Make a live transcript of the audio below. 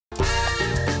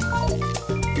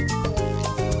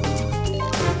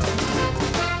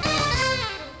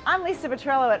Lisa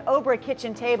Petrillo at Obra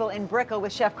Kitchen Table in Brickell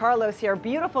with Chef Carlos here.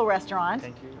 Beautiful restaurant,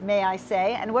 Thank you. may I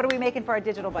say. And what are we making for our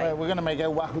digital bite? We're gonna make a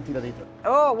Wahoo Tiradito.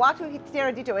 Oh, Wahoo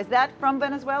Tiradito. Is that from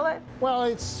Venezuela?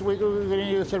 Well, we're gonna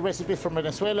use a recipe from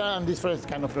Venezuela and this first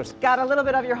kind of recipe. Got a little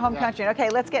bit of your home country. Okay,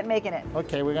 let's get making it.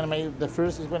 Okay, we're gonna make, the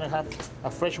first is gonna have a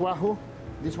fresh Wahoo.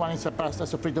 This one is a pasta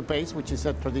sofrito paste, which is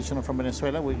a traditional from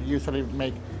Venezuela. We usually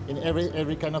make in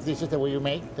every kind of dishes that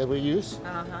we use.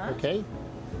 Okay,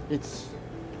 it's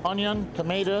onion,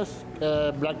 tomatoes,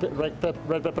 red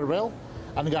pepper bell,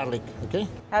 and garlic. Okay.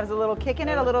 Has a little kick in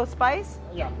it, a little spice.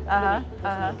 Yeah.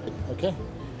 Okay.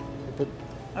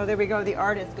 Oh, there we go. The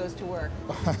artist goes to work.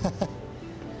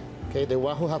 Okay, the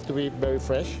Wahoo have to be very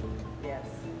fresh. Yes.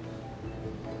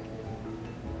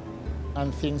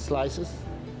 And thin slices.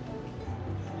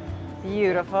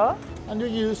 Beautiful. And you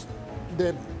use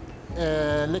the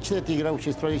leche de tigre, which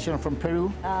is traditional from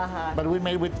Peru, but we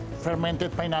made with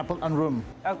fermented pineapple and rum.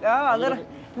 Oh, a little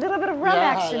bit of rum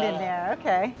action in there.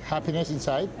 Okay. Happiness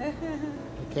inside.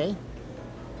 Okay.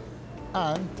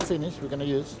 And to finish, we're gonna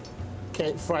use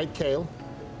fried kale,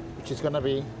 which is gonna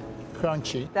be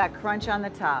crunchy. That crunch on the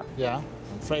top. Yeah,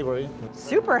 flavory.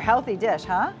 Super healthy dish,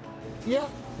 huh? Yeah,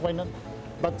 why not?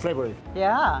 But flavory.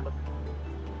 Yeah.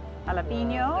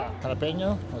 Jalapeno.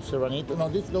 Jalapeno, or serranito. No,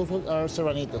 those are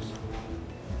serranitos.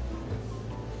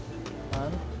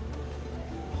 And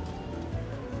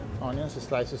onions,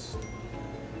 slices.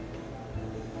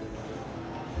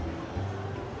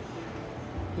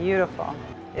 Beautiful.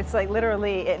 It's like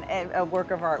literally a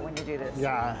work of art when you do this.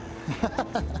 Yeah.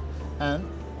 And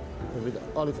with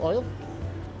olive oil,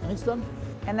 and it's done.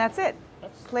 And that's it.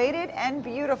 Plated and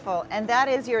beautiful. And that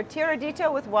is your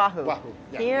Tiradito with Wahoo. Wahoo.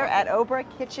 Yeah, Here Wahoo. at Obra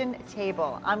Kitchen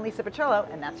Table. I'm Lisa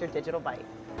Petrillo, and that's your Digital Bite.